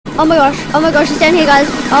Oh my gosh, he's down here, guys.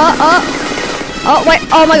 Oh, wait.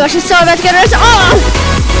 Oh my gosh, he's so about to get arrested. Oh!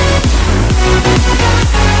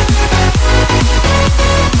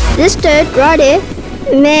 This dude right here,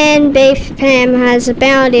 Man Beef Pam, has a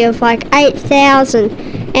bounty of like 8,000.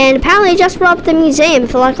 And apparently just robbed the museum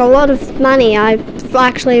for like a lot of money. I've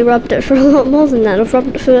actually robbed it for a lot more than that. I've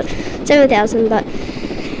robbed it for 7,000, but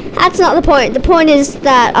that's not the point. The point is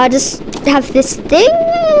that I just have this thing.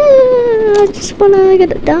 I just want to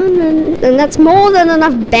get it done, and that's more than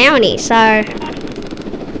enough bounty, so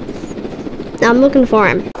I'm looking for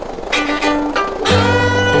him.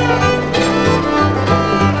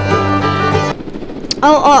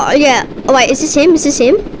 Oh, yeah. Oh, wait, is this him? Is this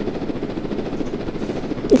him?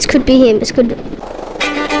 This could be him. This could...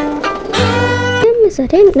 Is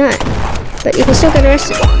that him? No. But you can still get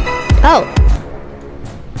arrested. Oh.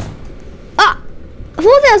 Ah!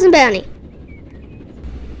 4,000 bounty.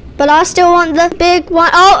 But I still want the big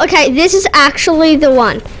one. Oh, okay. This is actually the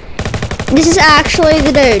one. This is actually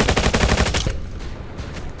the dude.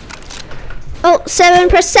 Oh, 7.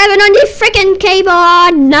 Press 7 on your freaking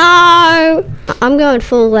keyboard. No. I'm going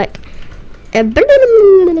full like... Yeah,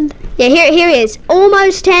 here he is.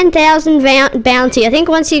 Almost 10,000 bounty. I think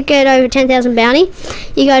once you get over 10,000 bounty,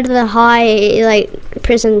 you go to the high, like,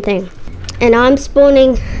 prison thing. And I'm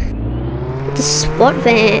spawning the SWAT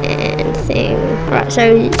van thing. Right,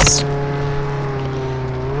 so it's...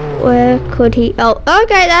 Where could he... Oh,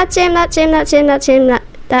 okay, that's him, that's him, that's him, that's him.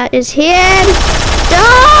 That is him.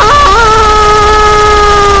 Oh!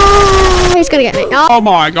 He's gonna get me. Oh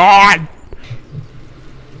my god!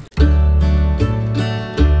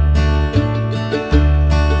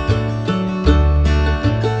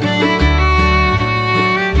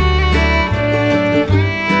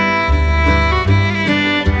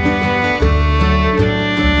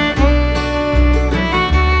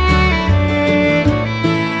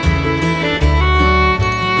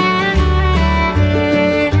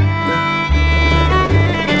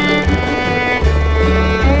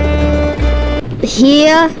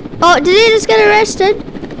 Here. Oh, did he just get arrested?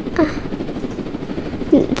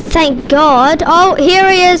 Thank God. Oh,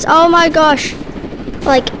 here he is. Oh my gosh.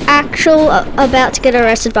 Like, about to get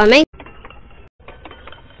arrested by me.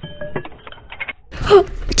 10,000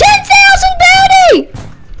 bounty!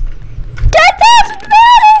 10,000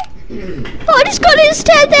 bounty! Oh, I just got his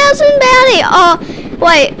 10,000 bounty. Oh,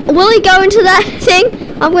 wait. Will he go into that thing?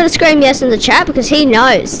 I'm going to scream yes in the chat because he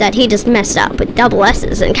knows that he just messed up with double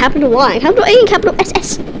S's and capital Y and capital E and capital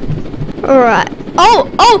SS. Alright. Oh,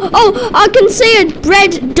 I can see a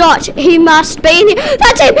red dot. He must be in here.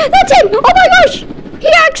 That's him! That's him! Oh my gosh!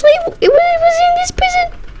 He actually was in this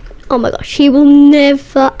prison. Oh my gosh, he will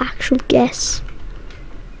never actually guess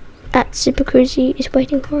that Super Cruzy is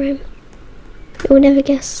waiting for him. He will never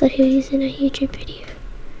guess that he is in a YouTube video.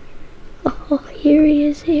 Oh, here he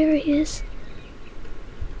is, here he is.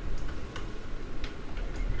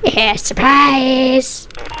 Yeah, surprise!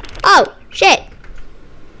 Oh, shit!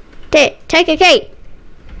 Take a key.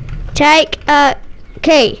 Take a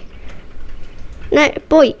key. No,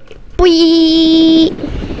 boy.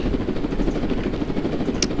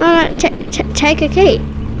 No, take a key.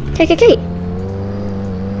 Take a key.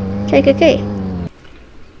 Take a key.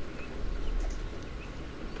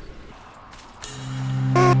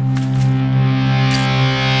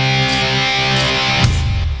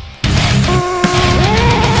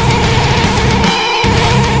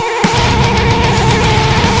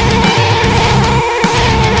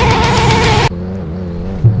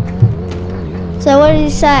 So what did he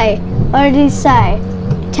say? What did he say?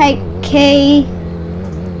 Take key.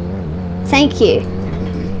 Thank you.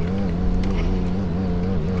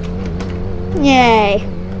 Yay.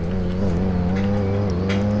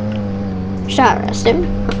 Should I arrest him?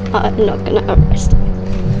 I'm not gonna arrest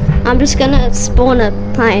him. I'm just gonna spawn a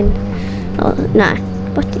plane. Oh, no.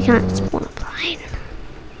 But you can't spawn a plane.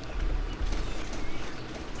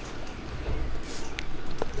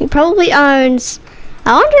 He probably owns...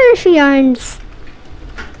 I wonder if he owns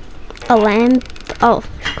a lamb. Oh,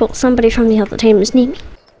 cool. Somebody from the other team is near me.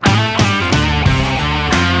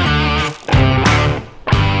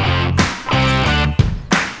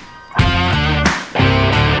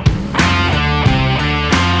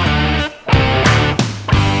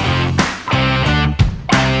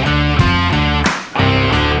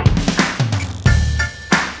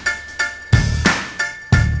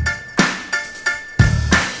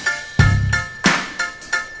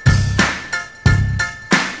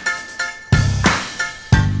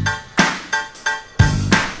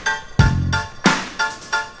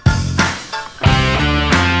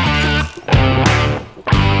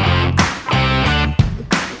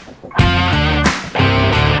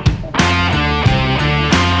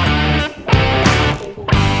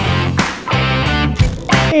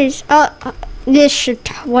 is... Oh, this should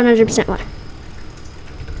 100% work.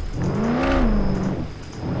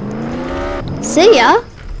 See ya?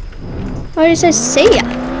 Why did it say see ya?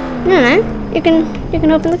 No, you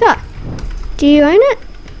can open the car. Do you own it?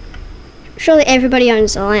 Surely everybody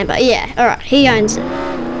owns the Lambo. Yeah, alright, he owns it.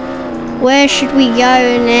 Where should we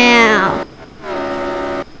go now?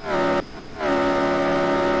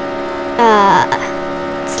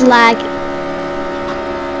 It's laggy.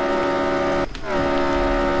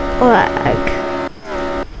 Lag.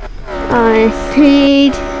 I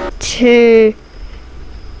need to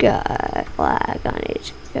go. Lag, I need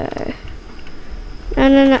to go.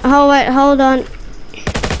 No. Hold on.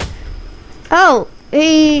 Oh,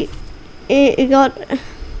 he got...